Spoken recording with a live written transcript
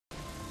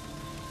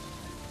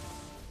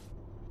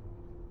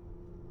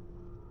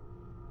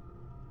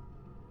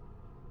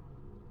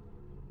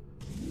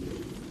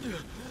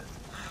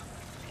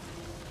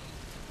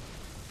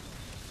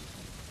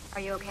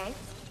Are you okay?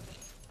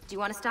 Do you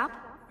want to stop?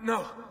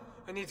 No,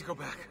 I need to go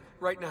back.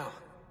 Right now.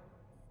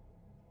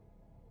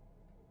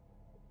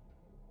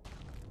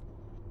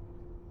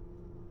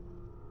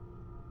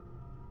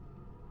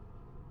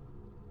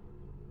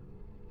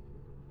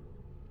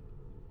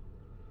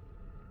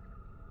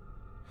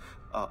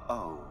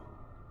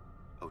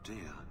 Oh dear.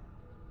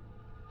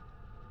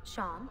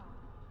 Sean?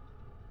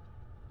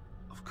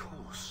 Of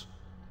course.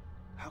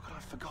 How could I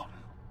have forgotten?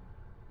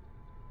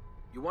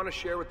 You want to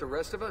share with the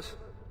rest of us?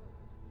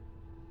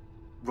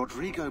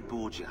 Rodrigo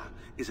Borgia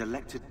is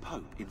elected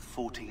Pope in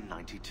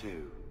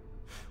 1492,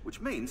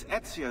 which means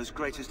Ezio's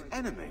greatest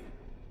enemy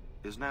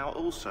is now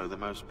also the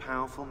most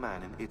powerful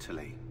man in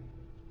Italy.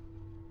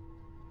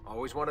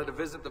 Always wanted to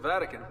visit the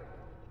Vatican.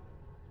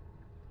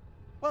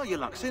 Well, your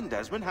luck's in,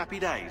 Desmond. Happy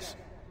days.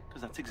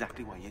 Because that's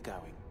exactly where you're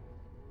going.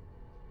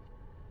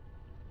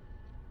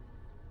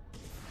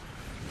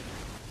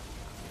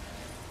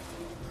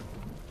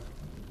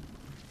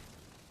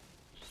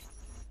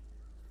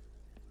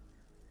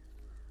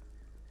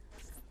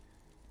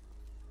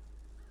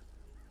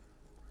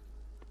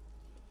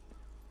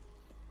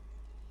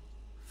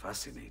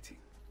 Fascinating.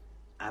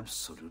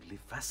 Absolutely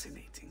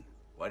fascinating.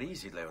 What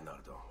is it,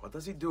 Leonardo? What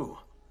does it do?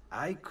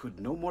 I could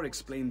no more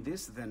explain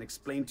this than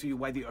explain to you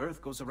why the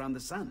Earth goes around the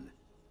Sun.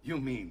 You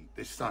mean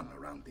the sun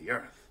around the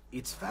Earth?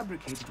 It's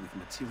fabricated with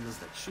materials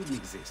that shouldn't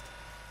exist.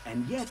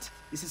 And yet,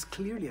 this is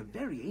clearly a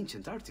very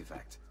ancient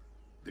artifact.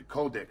 The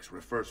Codex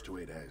refers to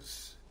it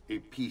as a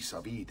piece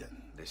of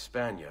Eden. The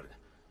Spaniard.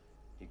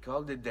 He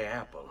called it the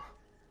apple.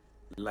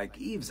 Like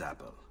Eve's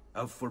apple,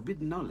 of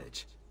forbidden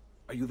knowledge.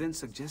 Are you then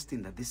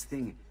suggesting that this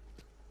thing...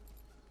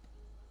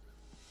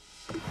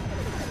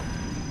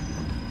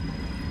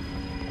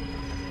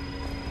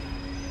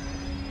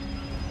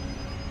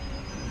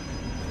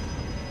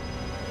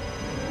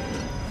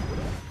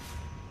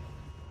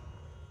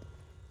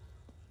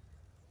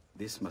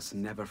 This must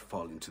never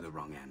fall into the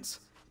wrong hands.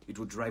 It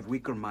would drive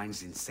weaker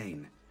minds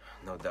insane.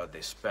 No doubt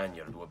the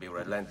Spaniard will be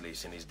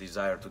relentless in his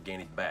desire to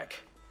gain it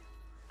back.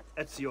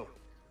 Ezio,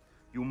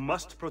 you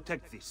must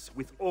protect this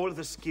with all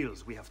the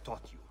skills we have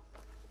taught you.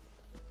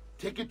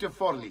 Take it to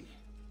Forli.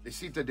 The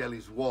citadel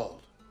is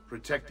walled,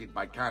 protected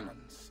by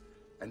cannons,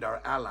 and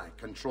our ally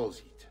controls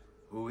it.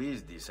 Who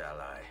is this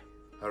ally?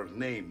 Her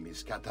name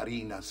is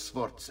Caterina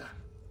Sforza.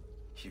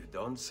 You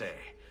don't say.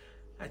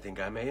 I think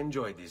I may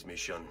enjoy this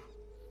mission.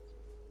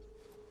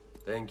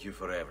 Thank you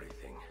for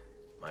everything,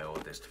 my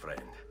oldest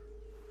friend.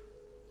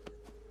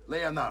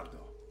 Leonardo,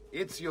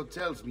 Ezio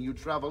tells me you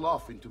travel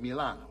off into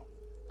Milano.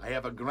 I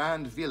have a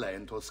grand villa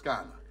in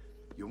Toscana.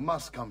 You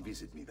must come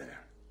visit me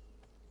there.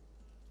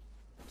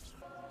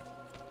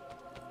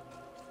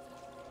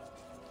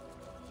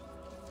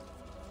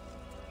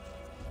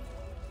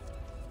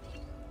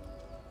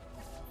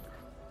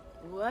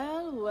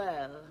 Well,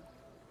 well.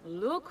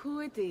 Look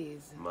who it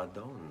is.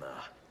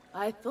 Madonna.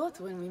 I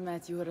thought when we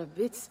met you were a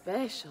bit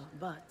special,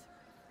 but...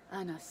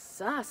 an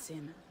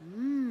assassin?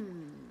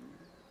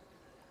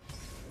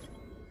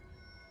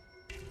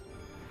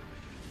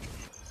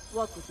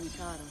 Walk with me,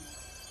 Caro.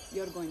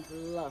 You're going to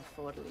love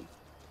Forli.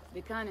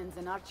 The cannons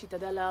in our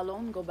Cittadella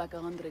alone go back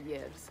 100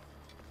 years.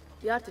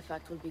 The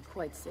artifact will be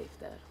quite safe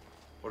there.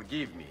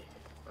 Forgive me,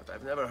 but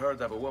I've never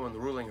heard of a woman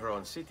ruling her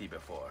own city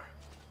before.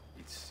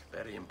 It's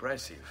very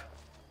impressive.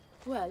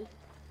 Well,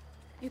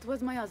 it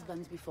was my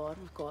husband's before,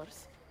 of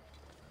course.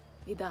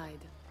 He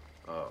died.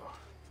 Oh.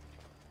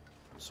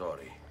 I'm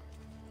sorry.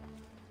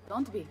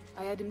 Don't be.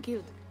 I had him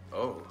killed.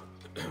 Oh.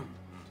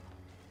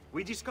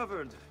 We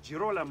discovered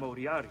Girolamo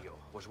Riario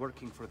was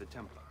working for the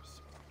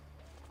Templars,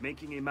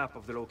 making a map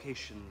of the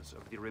locations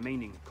of the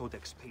remaining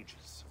Codex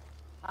pages.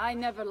 I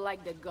never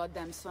liked that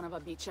goddamn son of a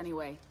bitch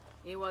anyway.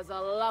 He was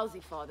a lousy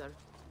father.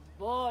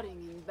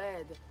 Boring in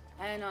bed,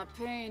 and a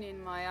pain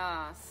in my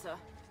ass.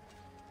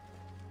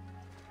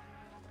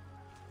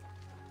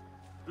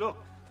 Look!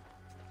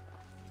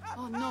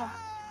 Oh no!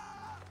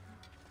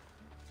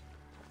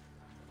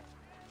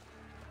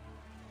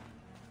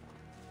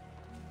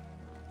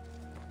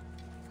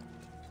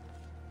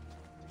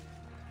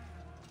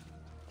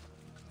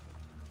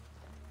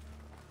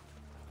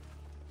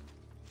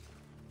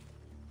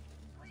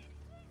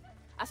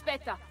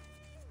 Aspetta!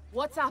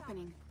 What's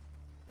happening?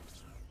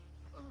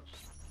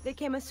 They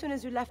came as soon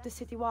as you left the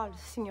city walls,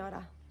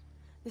 Signora.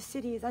 The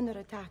city is under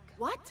attack.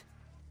 What?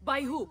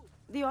 By who?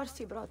 The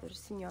Orsi brothers,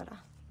 Signora.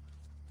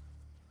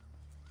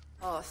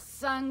 Oh,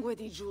 sangue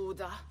di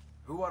Giuda.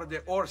 Who are the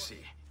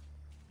Orsi?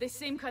 The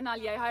same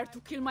canaglia I hired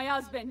to kill my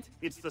husband.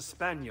 It's the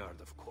Spaniard,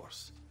 of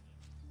course.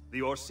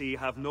 The Orsi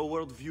have no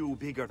worldview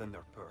bigger than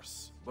their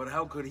purse. But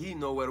how could he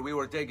know where we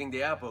were taking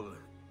the apple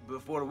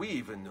before we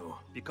even knew?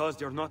 Because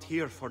they're not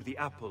here for the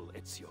apple,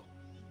 Ezio.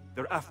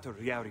 They're after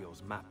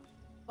Riario's map.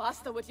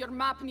 Basta with your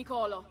map,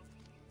 Nicolo.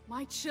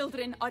 My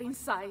children are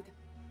inside.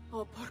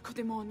 Oh, porco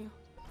demonio.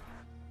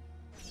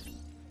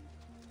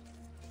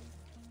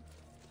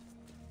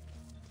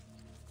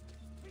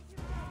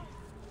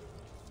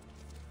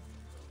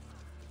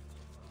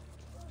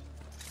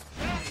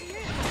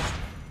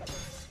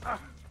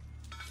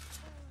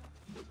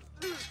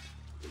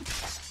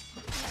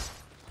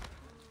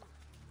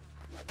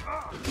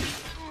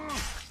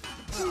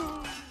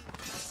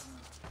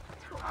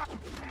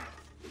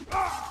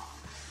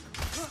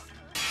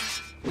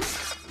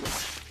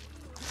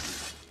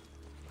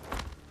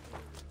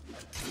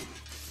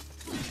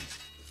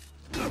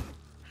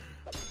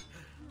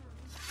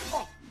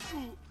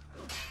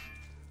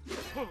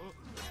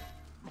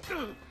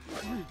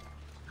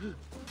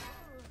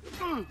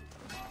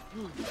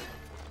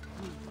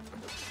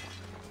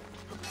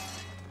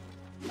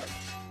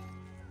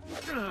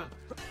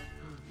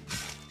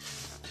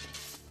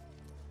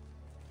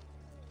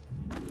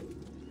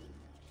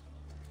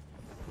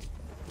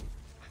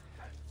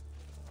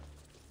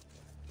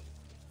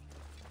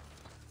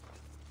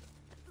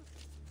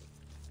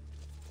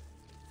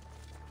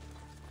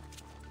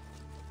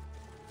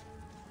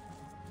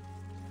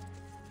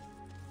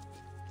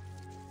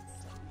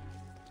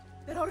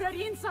 They're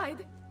already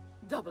inside!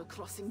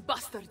 Double-crossing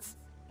bastards!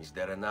 Is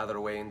there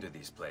another way into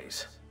this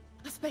place?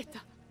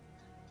 Aspetta.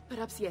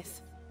 Perhaps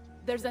yes.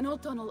 There's an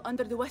old tunnel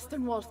under the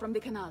western wall from the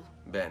canal.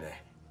 Bene.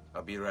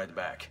 I'll be right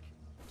back.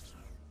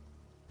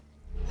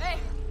 Hey!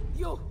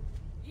 You!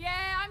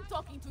 Yeah, I'm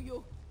talking to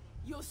you!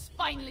 You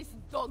spineless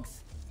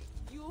dogs!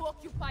 You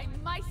occupy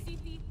my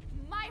city,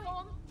 my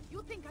home.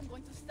 You think I'm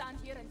going to stand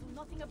here and do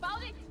nothing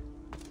about it?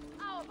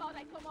 How about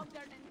I come up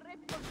there and rip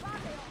your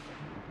body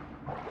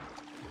off?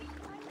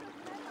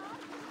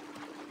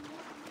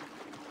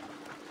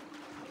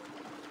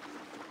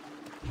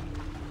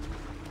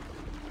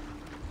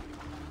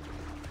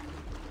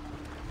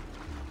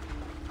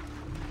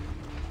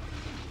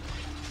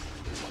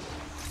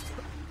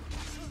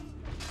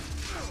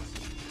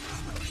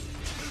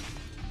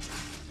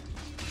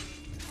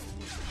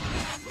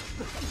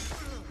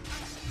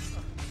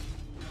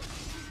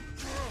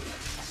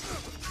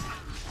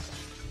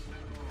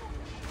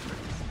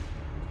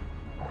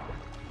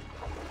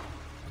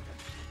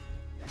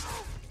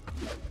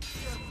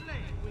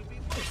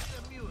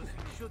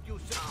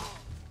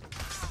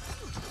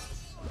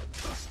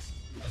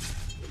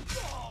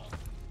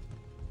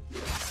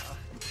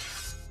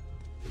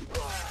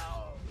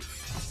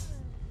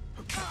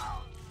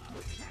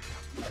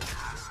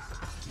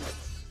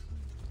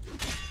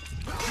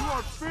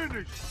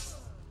 Finished!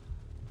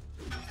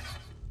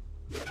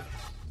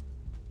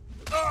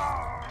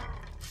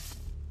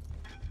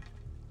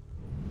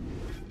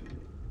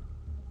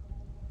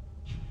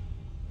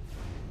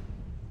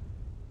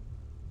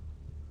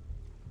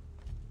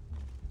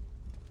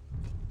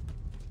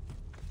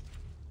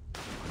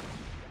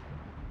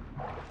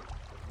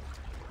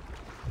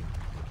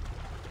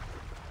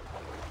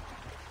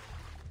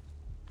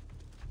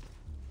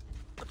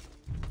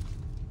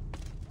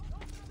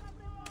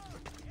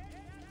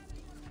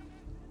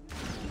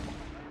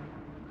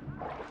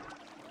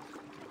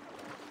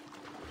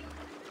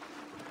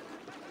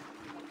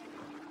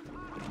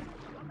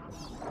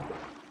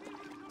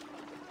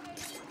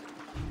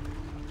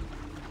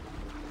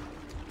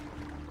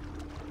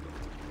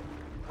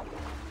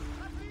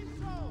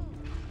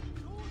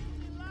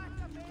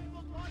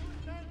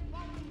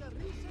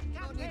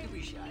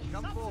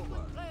 Come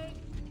forward.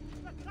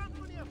 The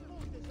company of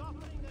food is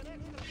offering an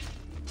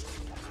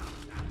extra.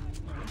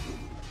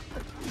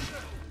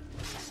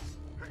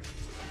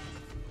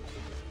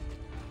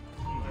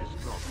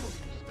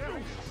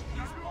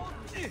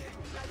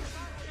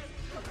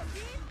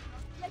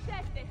 Le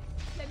tette,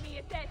 le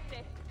mie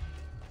tette.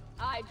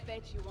 I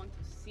bet you want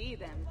to see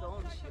them,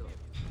 don't you?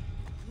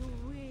 You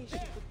wish you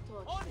could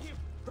touch them.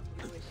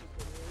 You wish you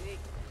could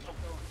lick them,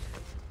 don't you?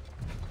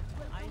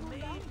 I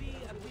may be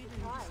a bit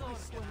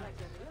resourceful,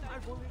 but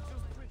I've only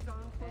just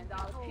returned from And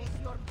I'll kick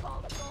your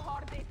balls so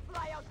hard they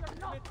fly out your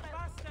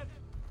nostrils.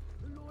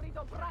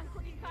 Lurido branco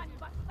di cani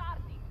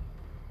bastardi.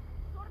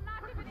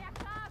 Tornatevene a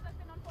casa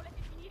se non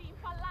volete finire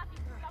impallati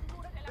sulla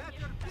mura della mia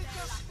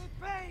cittadella. the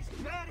base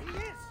where he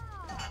is!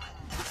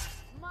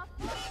 Ma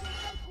forse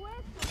è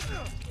questo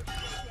che non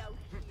riuscite a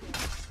uscire.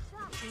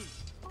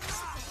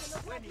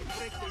 When you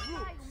break the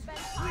rules, Un bel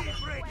we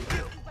palo break di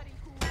you! per il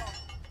culo.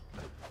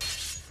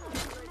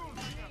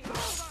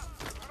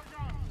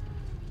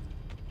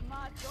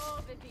 Ma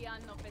dove ti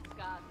hanno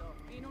pescato?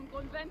 In un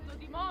convento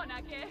di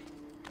monache?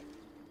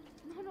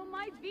 Non ho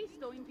mai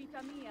visto in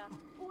vita mia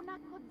una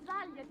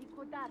cozzaglia di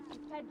codarti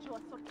peggio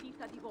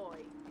assortita di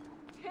voi.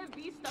 Che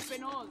vista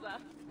penosa!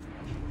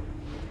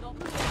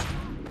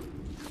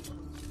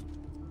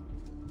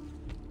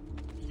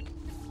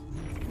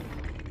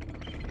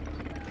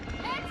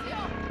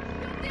 Ezio!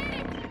 You did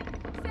it!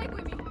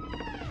 Seguimi!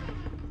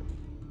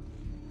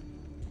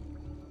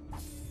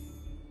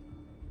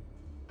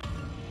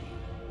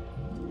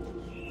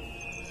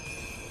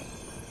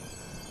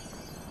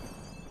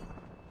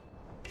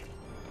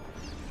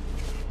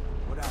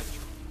 Coraggio,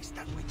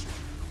 sta qui.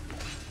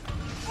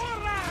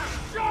 Ora!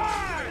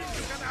 Charge!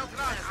 You can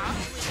outrun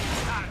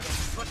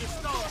us! But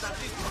it's not that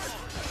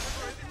this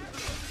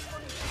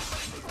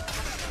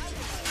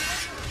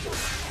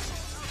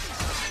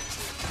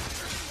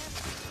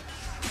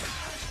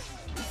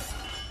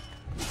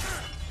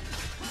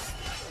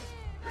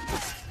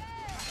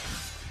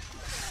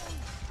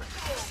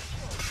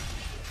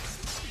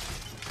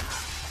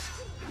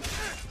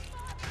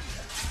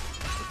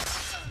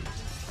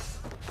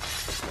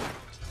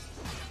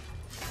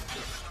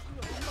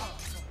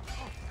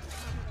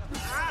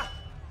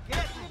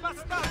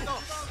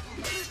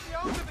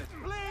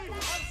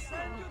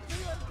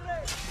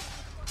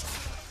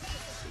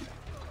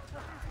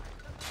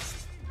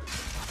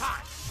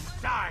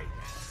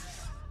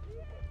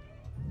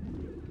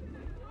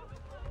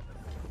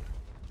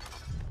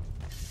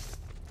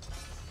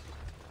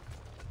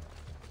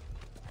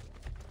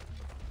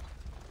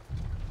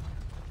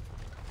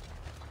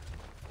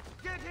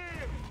Get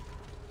him!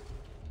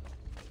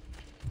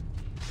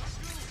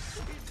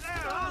 He's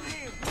there! On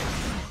him!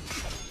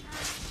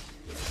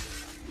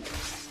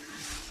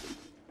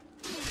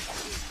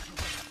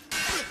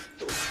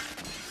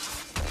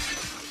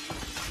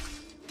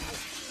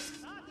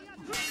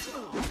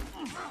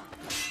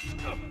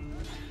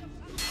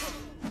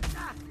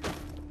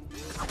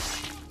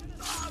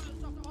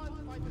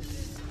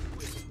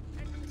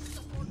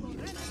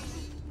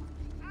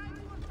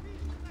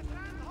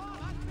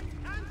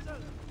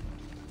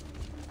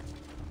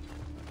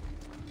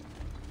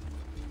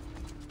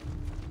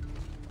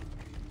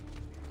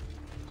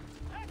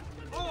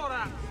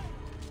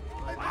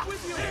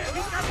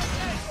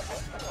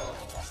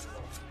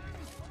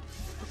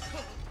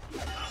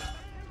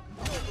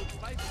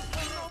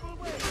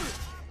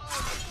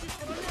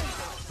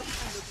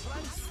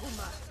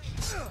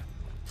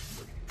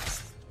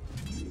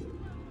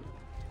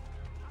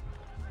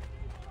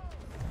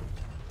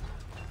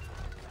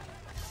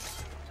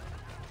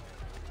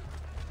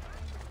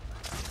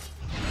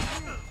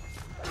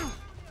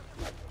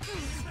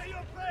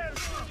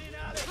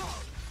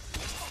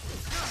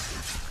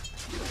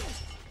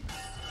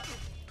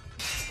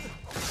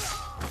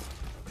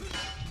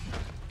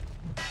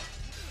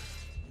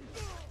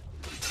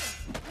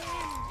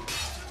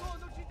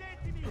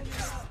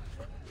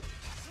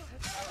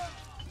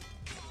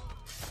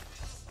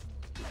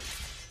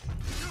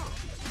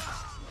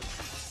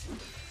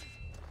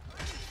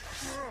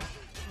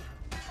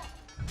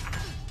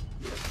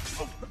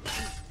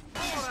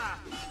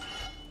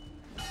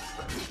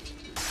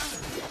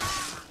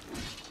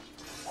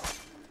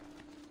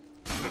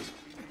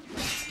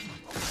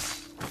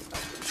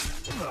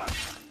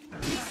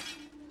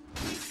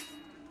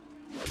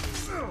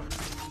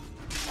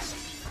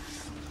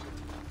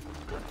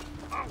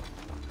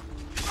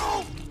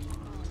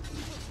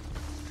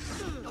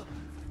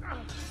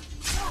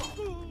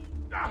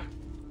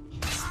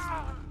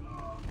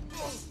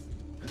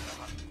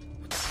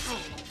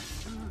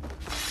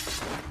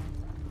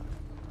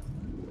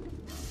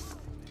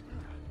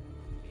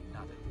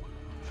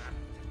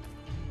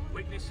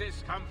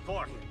 Witnesses, come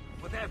forth.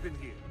 What happened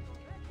here?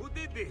 Who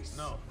did this?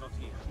 No, not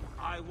here.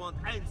 I want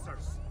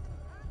answers.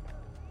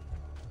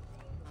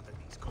 None of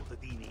these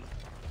contadini.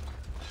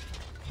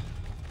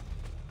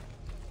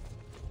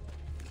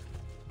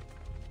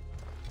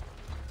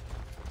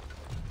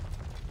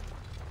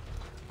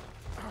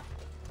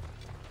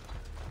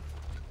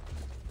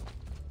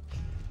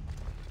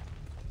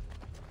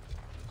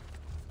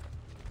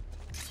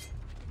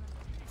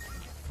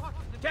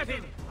 Get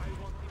him! I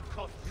want him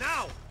caught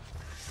now!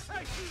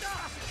 Hey,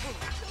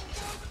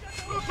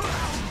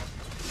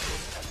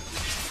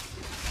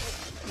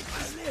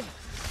 I live!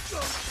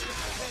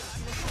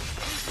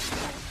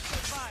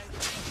 Survive,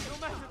 no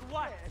matter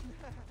what!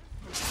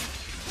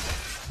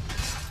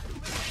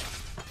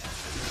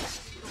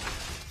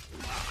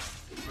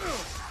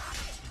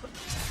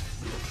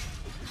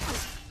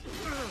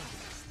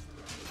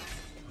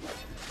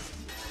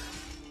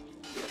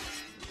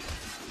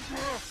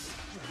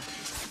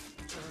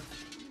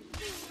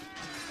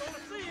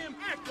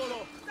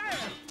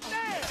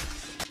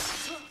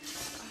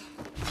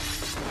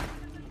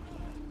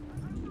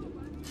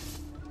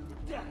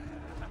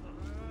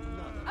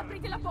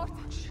 Aprite la porta!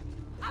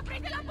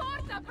 Aprite la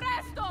porta,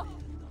 presto!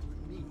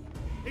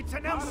 It's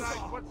an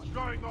Alright, what's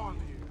going on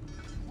here?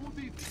 Who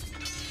did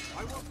this?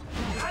 I want...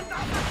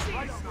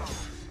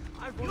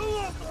 You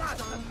won't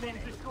last a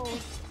minute!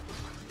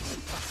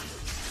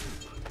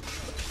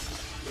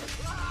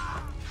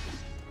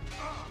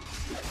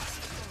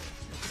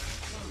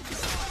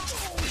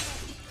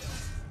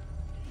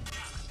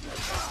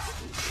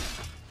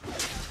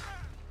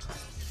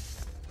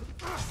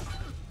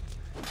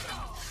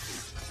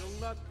 You'll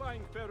not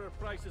find fairer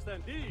prices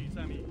than these,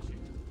 amici.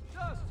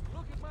 Just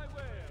look at my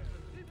wares.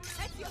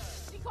 Ezio,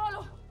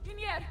 Niccolo, in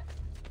here!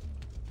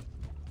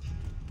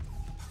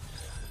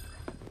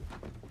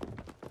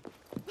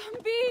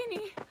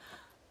 Bambini!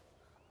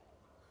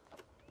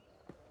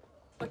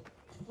 But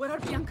where are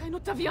Bianca and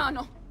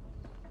Ottaviano?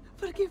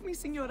 Forgive me,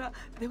 Signora.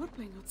 They were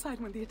playing outside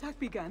when the attack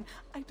began.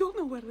 I don't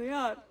know where they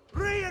are.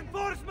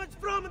 Reinforcements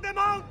from the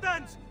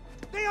mountains!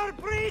 They are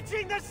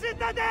breaching the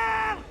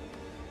citadel!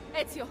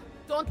 Ezio,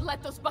 don't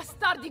let those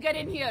bastardi get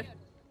in here!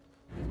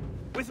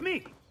 With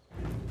me!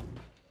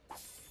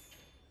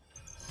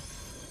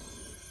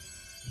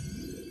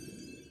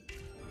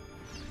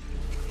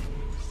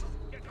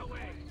 Get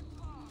away!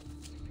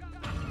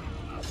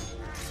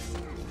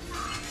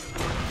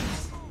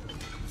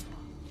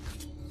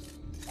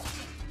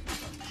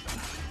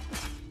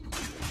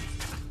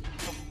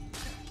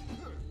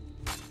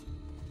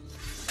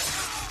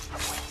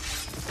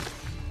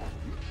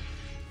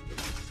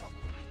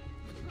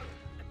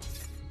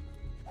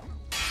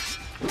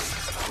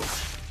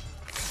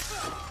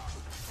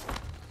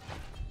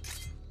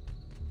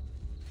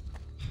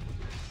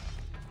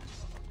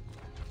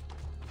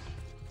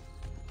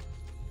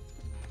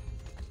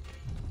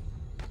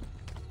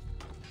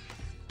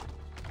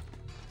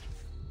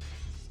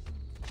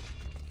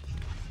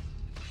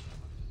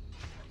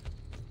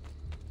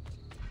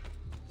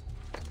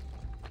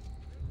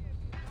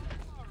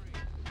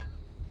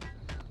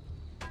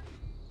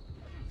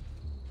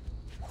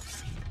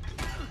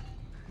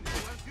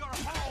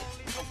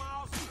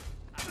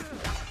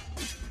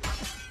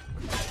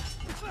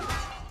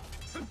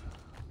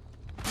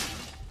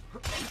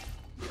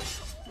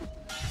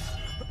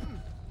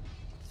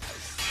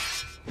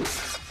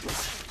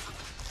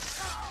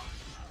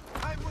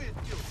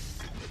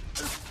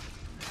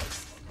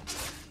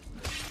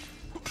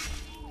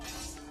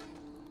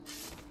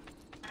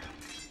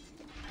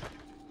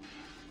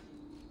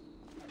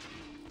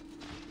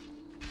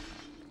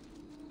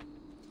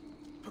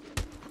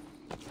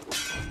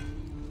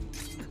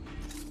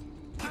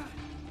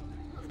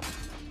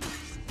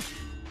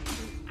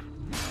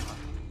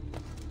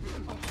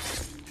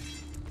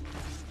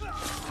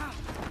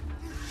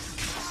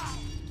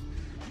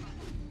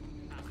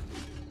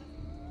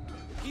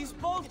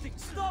 Something!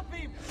 Stop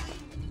him!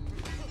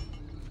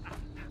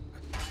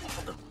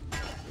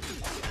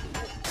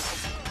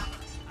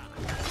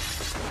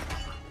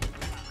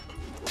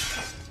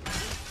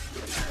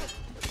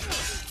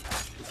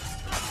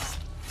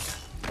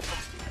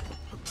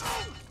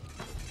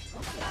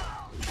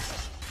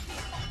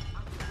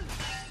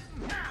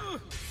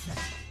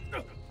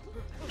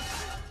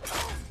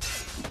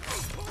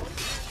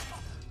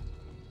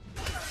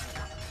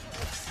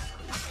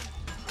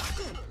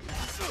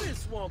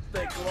 This won't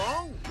take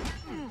long.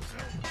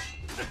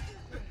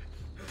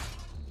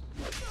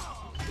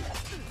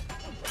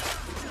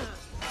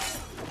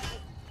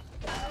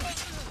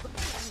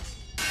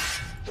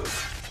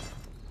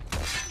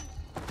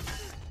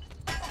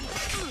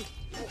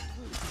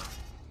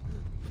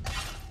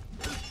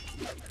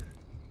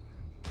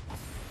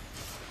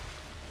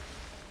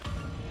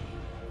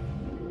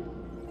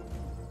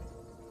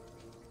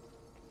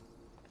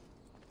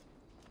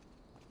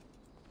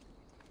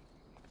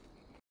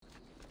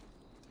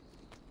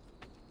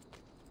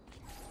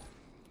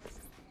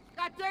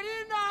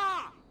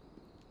 Caterina!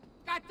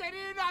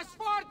 Caterina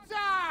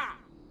Sforza!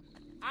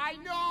 I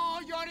know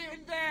you're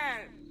in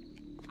there.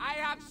 I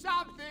have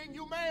something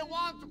you may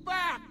want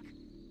back.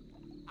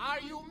 Are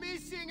you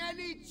missing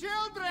any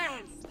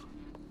children?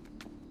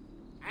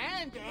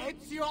 And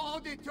Ezio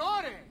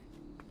Auditore.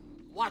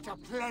 What a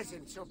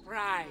pleasant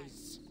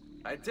surprise.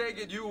 I take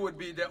it you would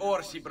be the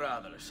Orsi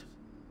brothers.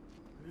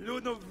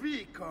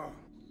 Ludovico.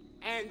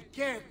 And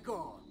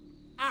Checco.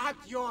 At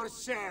your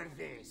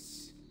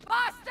service.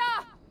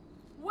 Basta!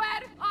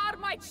 Where are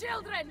my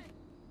children?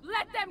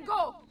 Let them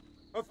go!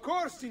 Of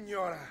course,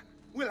 Signora.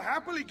 We'll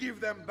happily give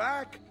them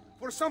back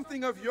for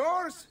something of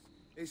yours.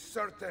 A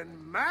certain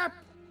map.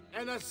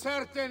 And a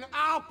certain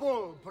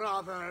apple,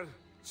 brother.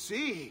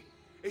 See,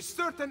 a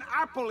certain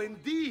apple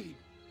indeed.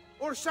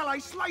 Or shall I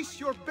slice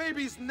your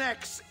baby's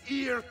necks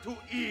ear to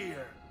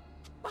ear?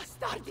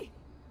 Bastardi!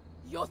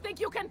 You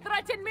think you can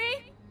threaten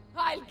me?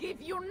 I'll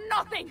give you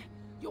nothing!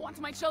 You want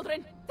my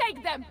children?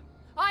 Take them!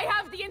 I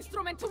have the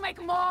instrument to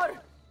make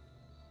more!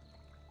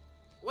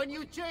 When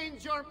you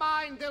change your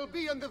mind, they'll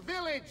be in the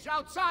village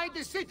outside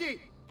the city.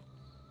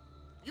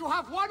 You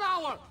have 1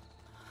 hour.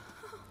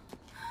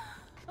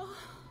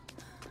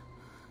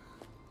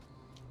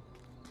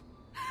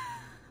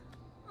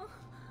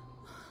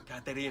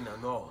 Caterina,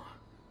 no.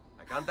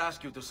 I can't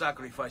ask you to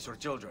sacrifice your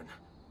children.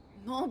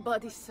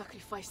 Nobody's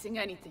sacrificing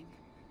anything.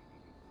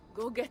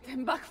 Go get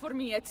them back for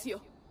me,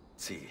 Ezio.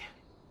 See,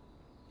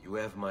 you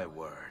have my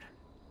word.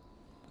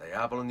 The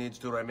apple needs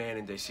to remain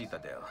in the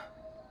citadel.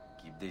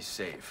 Keep this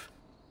safe.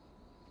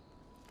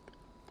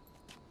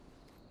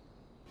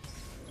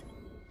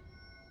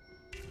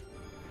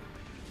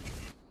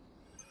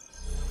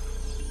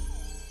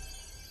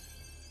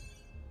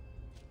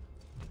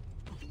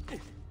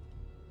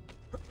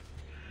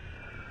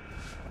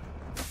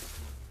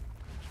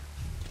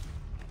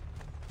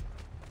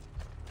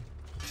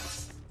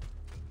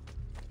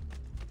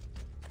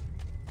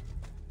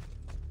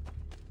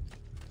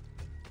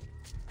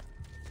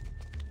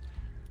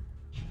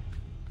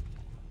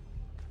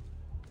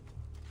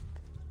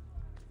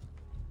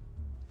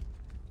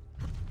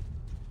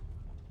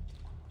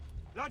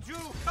 Laggiù!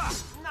 Ha!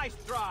 Nice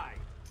try!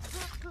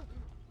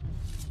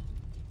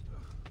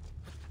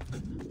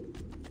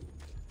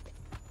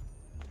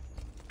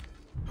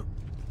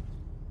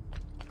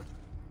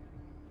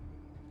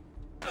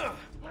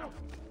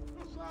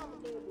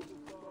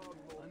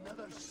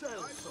 Another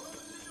cell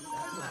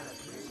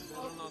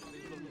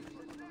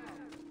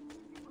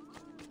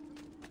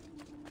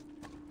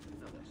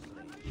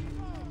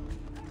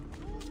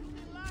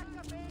The lack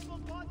of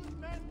able-bodied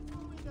men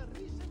in the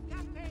recent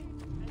campaign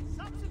and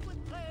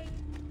subsequent plague,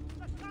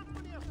 the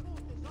company of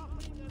food is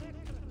offering an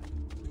extra.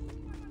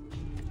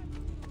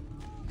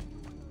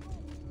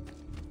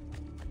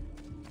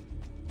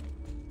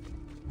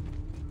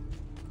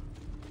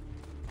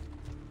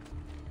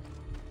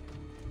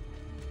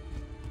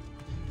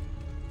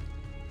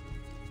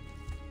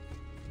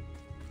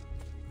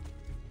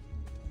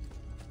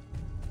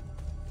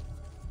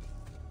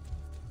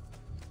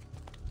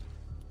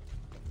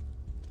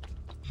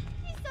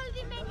 Is all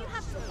the men you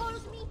have to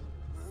hold me?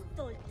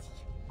 Dolti.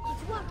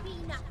 It won't be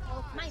enough.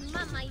 My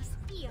mama is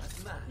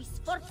fierce. We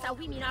Sforza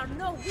women are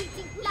no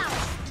wilting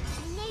flowers.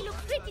 We may look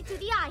pretty to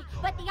the eye,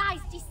 but the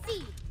eyes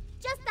deceive.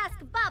 Just ask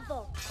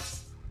Babbo.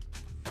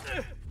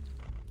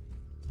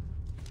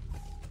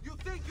 You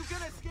think you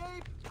can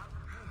escape?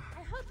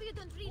 I hope you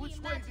don't really Which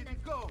way imagine did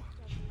it go?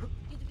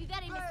 You'd be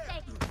very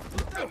mistaken.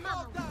 My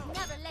mama will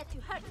never let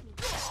you hurt me.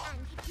 And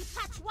if you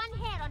touch one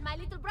hair on my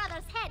little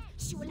brother's head,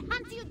 she will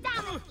hunt you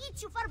down and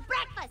eat you for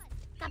breakfast.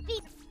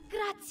 Capito?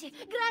 Grazie,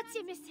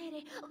 grazie,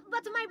 messere.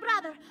 But my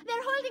brother,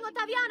 they're holding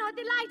Ottaviano at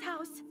the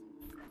lighthouse.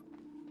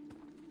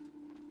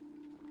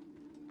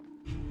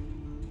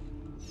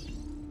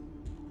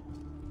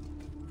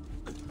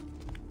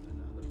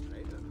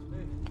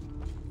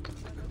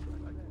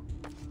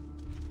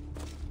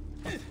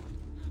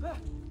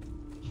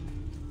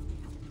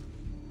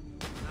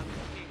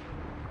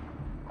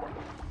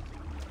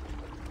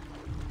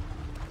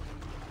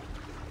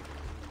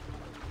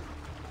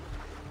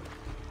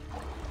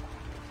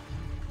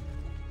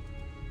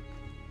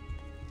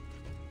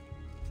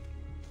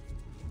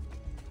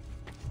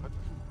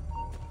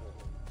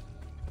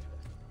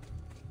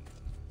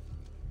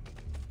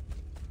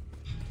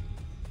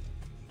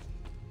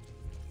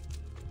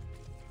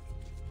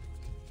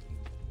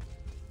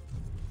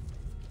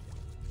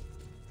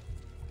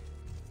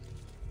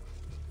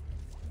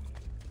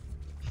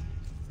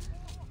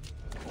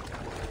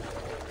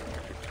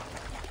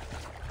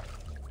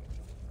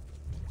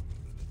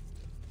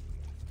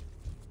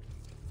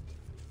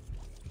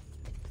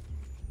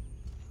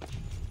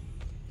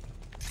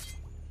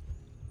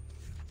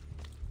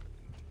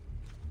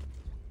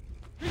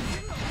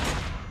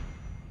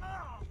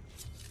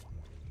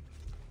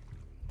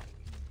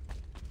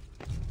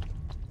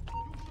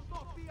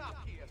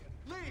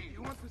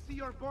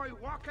 our boy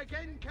walk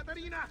again,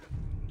 Katerina?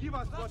 Give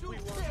us what we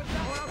want, or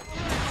else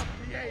we'll up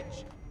the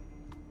edge.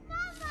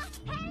 Mama,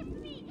 help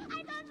me!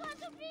 I don't want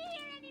to be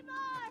here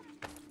anymore!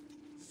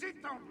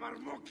 Sit down,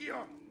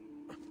 Marmocchio!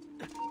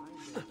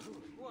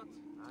 What?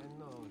 I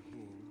know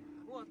him.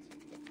 What?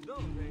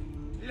 Don't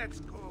they? Let's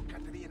go,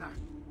 Katerina.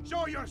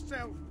 Show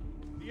yourself!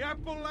 The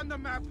apple and the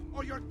map,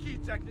 or your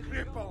kid's a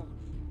cripple.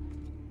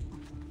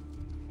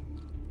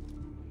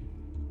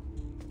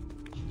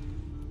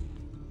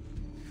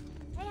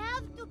 I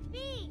have to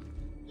pee!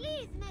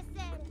 Please,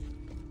 messer!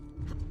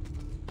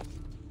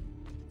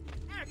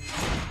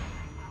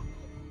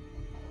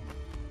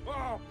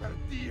 Oh, per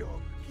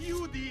Dio!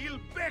 Chiudi il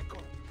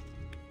becco!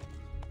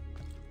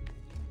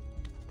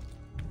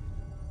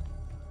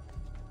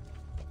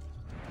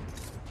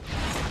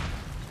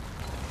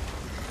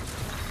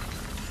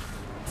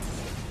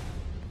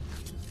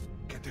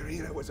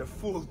 Caterina was a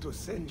fool to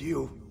send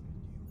you.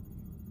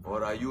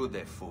 Or are you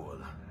the fool,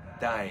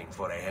 dying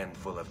for a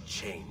handful of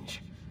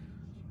change?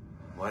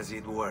 Was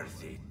it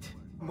worth it?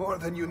 More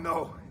than you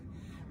know.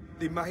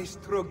 The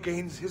maestro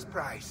gains his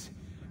prize.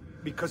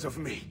 Because of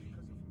me.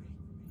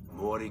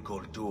 Muori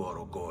col tuo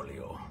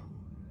orgoglio.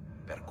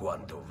 Per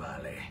quanto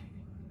vale.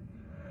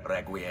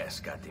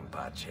 Requiescat in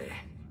pace.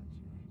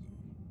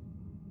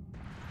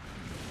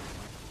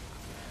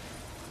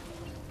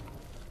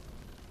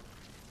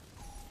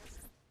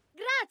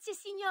 Grazie,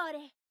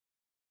 signore!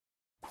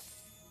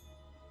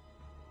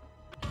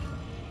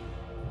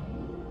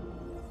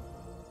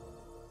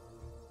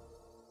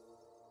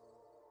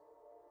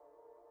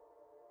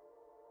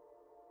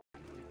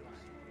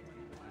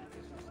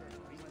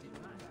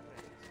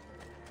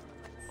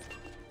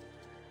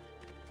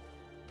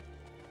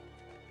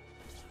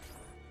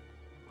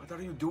 What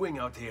are you doing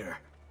out here?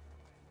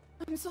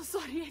 I'm so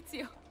sorry,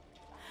 Ezio.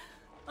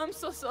 I'm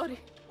so sorry.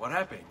 What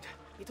happened?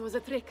 It was a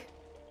trick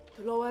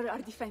to lower our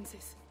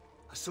defenses.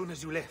 As soon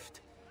as you left,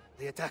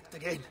 they attacked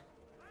again.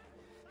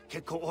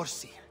 Checco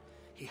Orsi.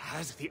 He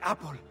has the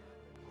apple.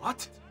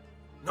 What?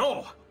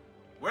 No!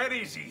 Where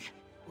is he?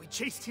 We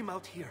chased him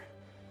out here.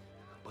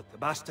 But the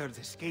bastards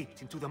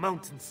escaped into the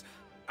mountains.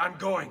 I'm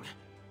going.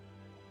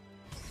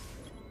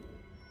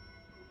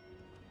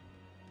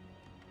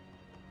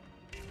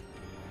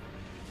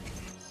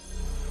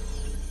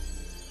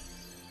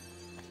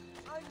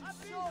 I'm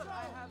sure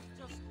I have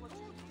just what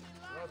you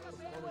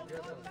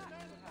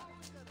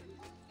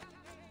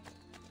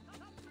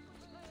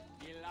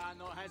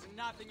Milano has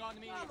nothing on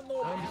me.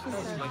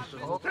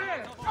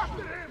 There!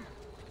 After him!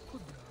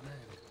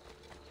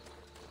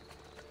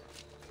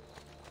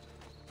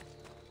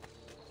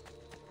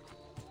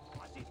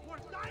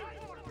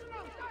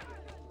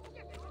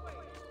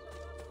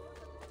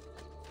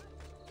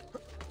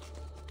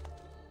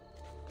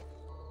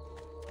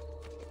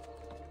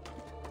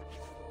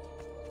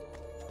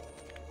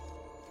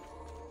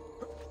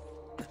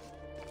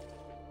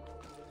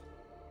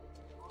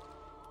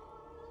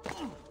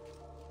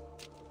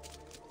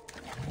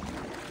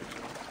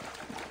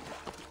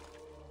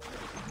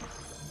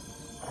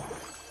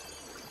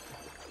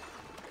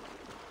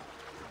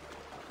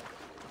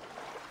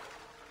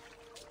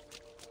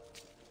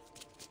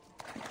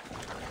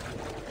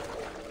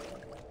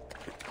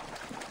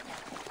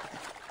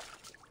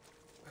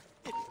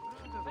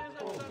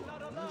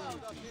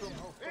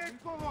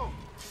 Eccolo!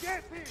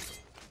 Get him!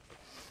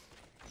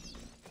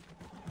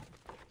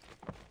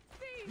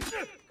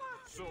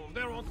 So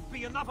there won't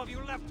be enough of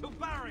you left to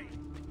bury.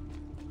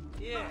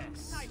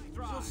 Yes.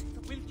 Just,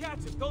 we'll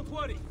catch him, don't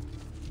worry.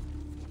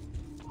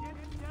 Get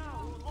him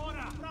down,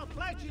 ora!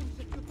 Proteggi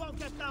se you won't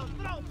get down,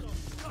 pronto!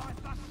 I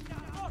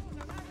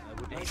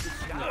would like to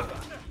slower.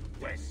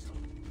 Yes.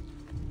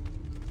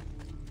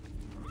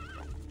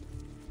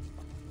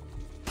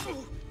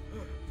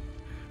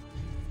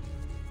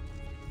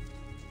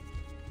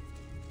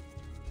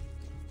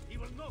 He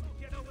will not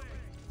get away!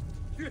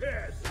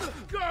 Yes!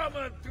 Come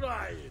and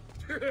try it!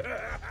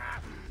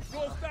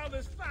 Goes down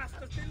as fast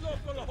as the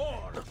local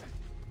horse!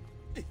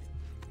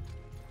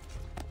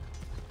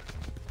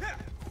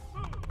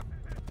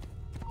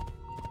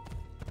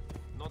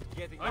 Not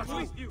getting I'm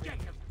with you!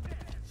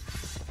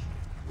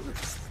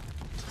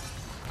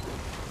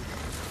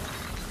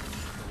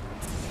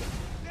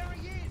 There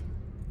he is!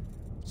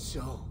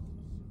 So,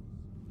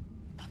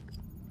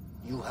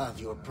 you have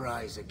your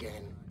prize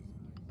again.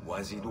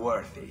 Was it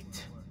worth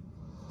it?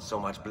 So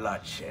much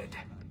bloodshed.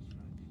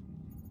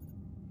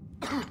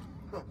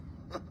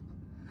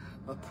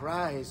 A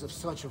prize of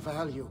such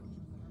value.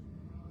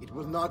 It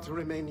will not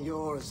remain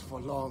yours for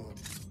long.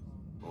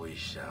 We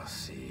shall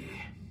see.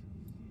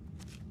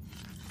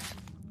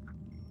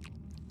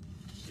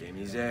 Le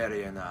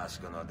miserie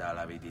nascono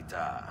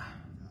dall'avidità.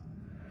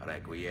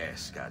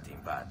 Requiescat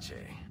in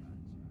pace.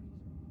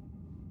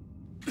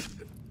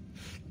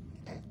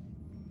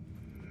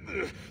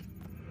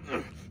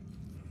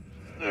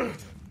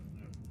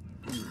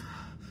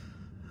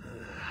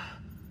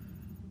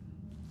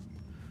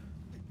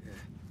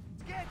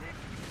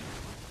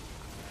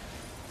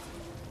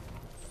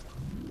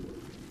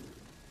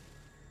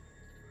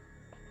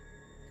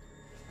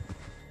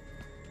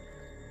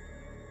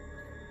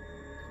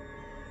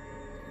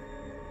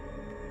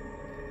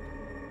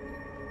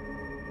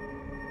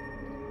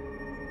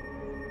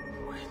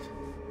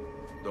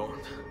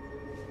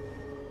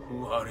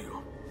 Who are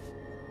you?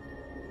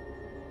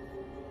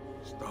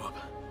 Stop.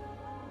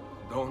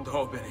 Don't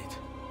open it.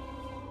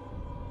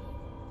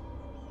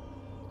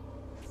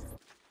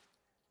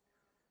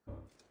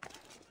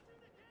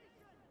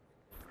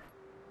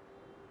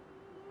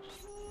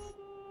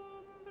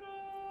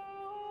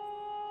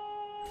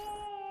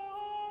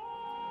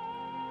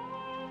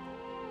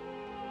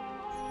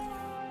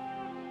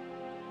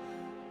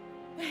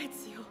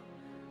 Ezio,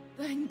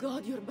 thank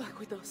God you're back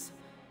with us.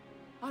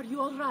 Are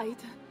you all right?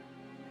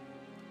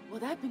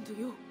 What happened to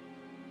you?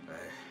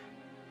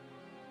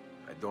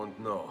 I don't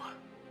know.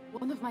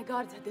 One of my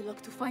guards had the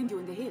luck to find you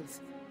in the hills,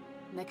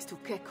 next to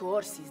Checco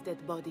Orsi's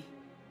dead body.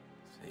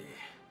 See,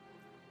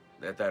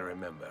 that I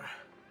remember.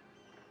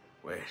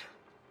 Wait,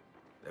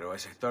 there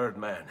was a third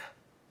man.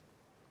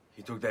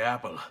 He took the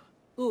apple.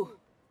 Who?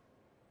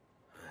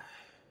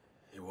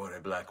 He wore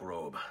a black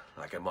robe,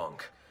 like a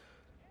monk.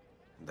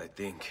 And I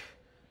think...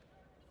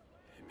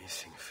 a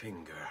missing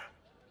finger.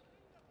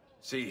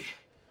 See,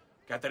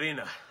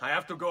 Caterina, I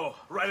have to go,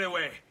 right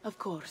away. Of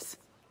course.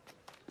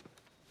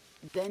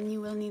 Then you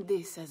will need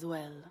this as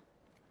well.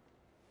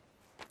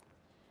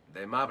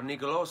 The map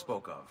Niccolo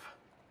spoke of.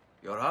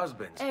 Your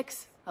husband's.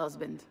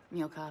 Ex-husband,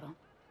 mio caro.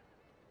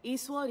 He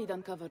swore he'd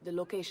uncovered the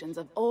locations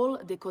of all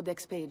the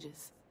Codex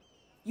pages.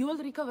 You will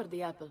recover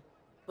the apple,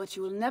 but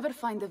you will never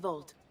find the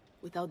vault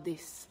without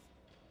this.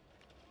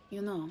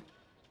 You know,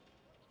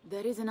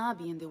 there is an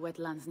abbey in the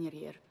wetlands near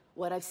here,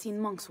 where I've seen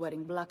monks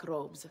wearing black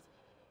robes.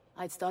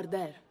 I'd start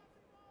there.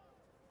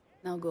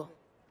 Now go.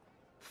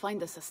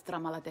 Find us a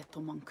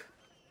stramaladetto monk.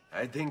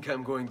 I think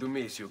I'm going to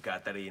miss you,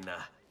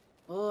 Caterina.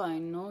 Oh, I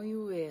know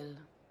you will.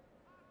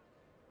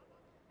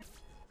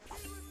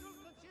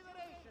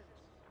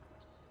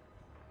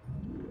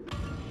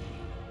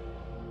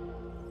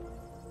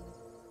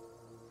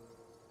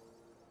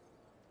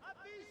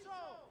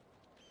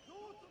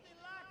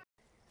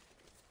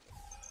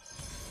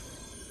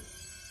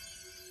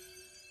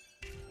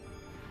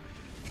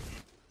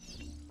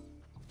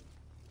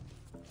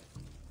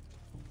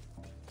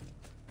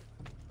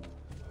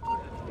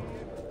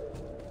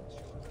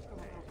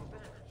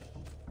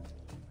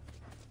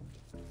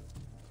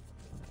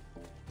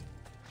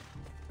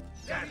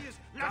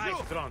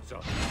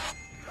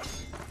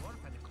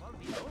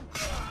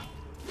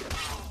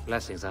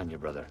 Blessings on you,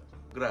 brother.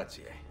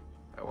 Grazie.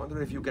 I wonder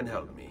if you can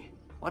help me.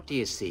 What do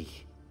you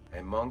seek?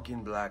 A monk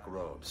in black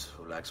robes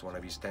who lacks one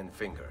of his 10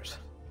 fingers.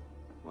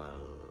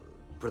 Well,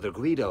 Brother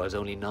Guido has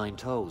only 9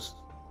 toes.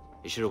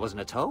 You sure it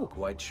wasn't a toe?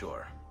 Quite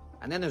sure.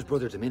 And then there's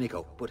Brother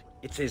Domenico, but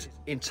it's his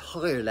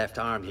entire left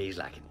arm he's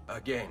lacking.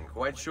 Again,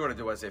 quite sure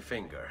it was a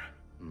finger.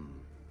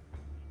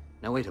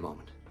 Now wait a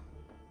moment.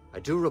 I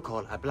do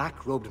recall a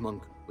black-robed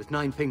monk with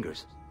 9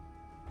 fingers.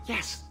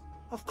 Yes,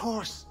 of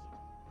course.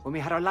 When we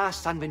had our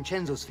last San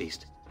Vincenzo's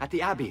feast, at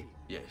the Abbey.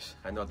 Yes,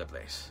 I know the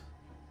place.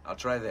 I'll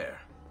try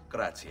there.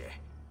 Grazie.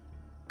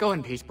 Go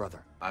in peace,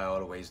 brother. I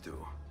always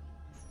do.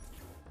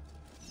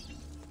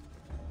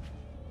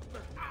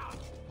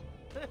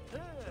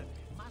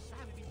 Must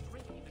have been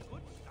drinking the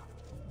good stuff.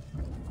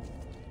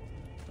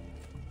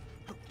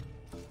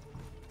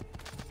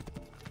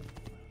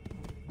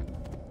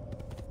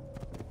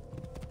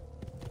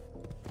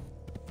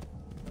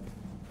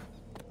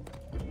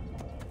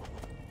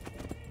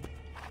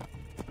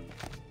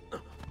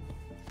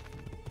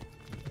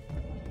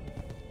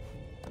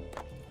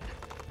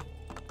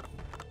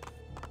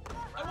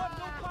 I want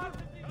no part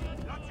of it!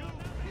 Not you!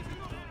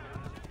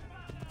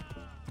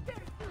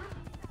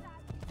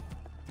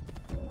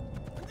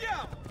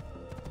 Andiamo!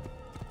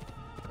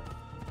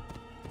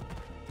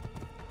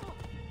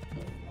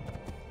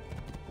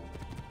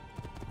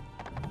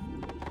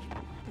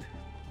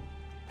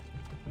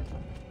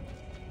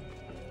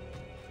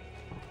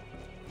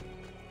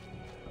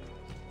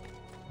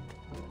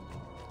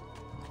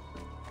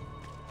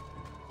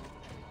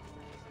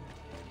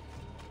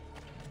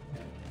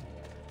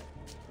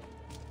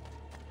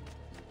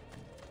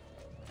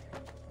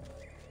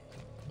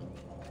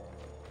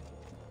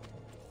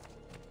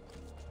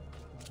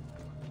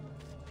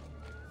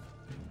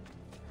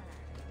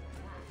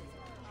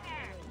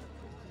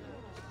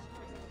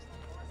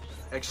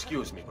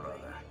 Excuse me,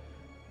 brother.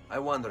 I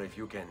wonder if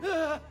you can...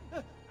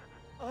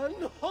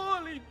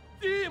 Unholy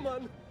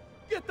demon!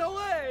 Get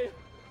away!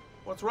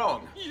 What's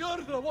wrong?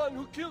 You're the one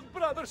who killed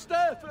Brother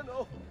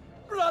Stefano!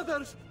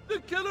 Brothers, the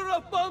killer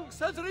of monks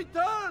has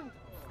returned!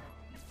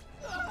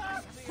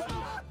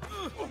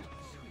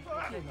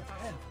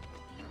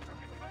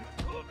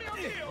 Oh mio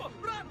Dio!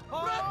 Run!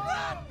 Run!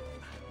 Run!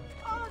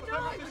 Oh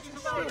no!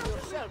 Save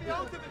yourself!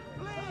 Out of it!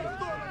 Please!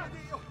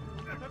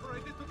 Whatever I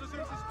did to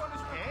deserve this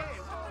punishment! Hey!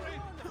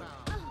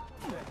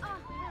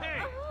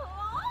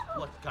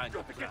 What kind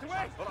of Get trash?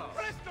 away!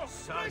 Presto!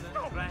 Southern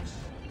Presto! trash?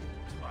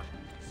 What?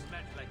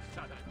 Smells like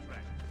southern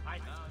trash. I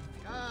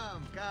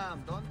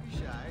Come, don't be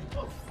shy.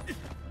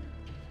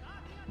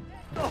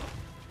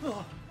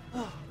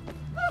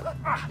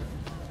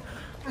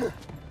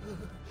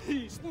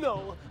 Please,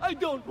 no! I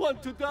don't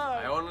want to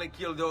die! I only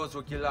kill those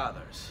who kill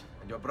others.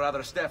 And your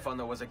brother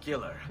Stefano was a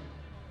killer.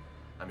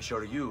 I'm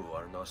sure you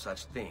are no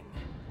such thing.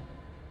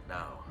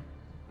 Now,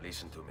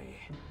 listen to me.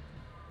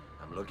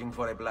 I'm looking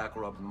for a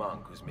black-robed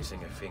monk who's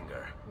missing a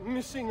finger.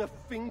 Missing a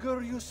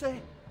finger, you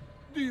say?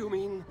 Do you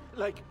mean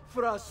like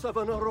Fra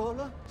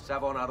Savonarola?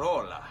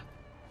 Savonarola?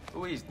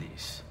 Who is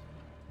this?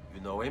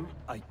 You know him?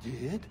 I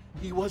did.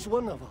 He was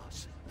one of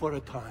us, for a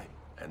time.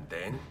 And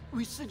then?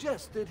 We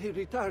suggested he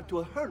retire to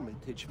a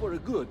hermitage for a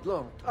good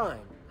long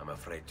time. I'm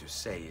afraid to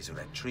say his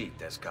retreat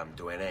has come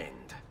to an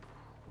end.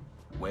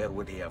 Where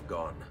would he have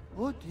gone?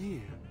 Oh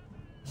dear.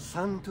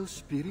 Santo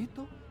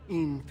Spirito?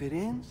 In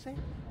Firenze?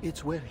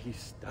 It's where he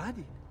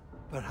studied.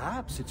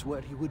 Perhaps it's where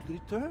he would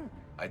return.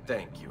 I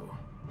thank you.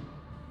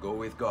 Go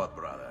with God,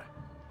 brother.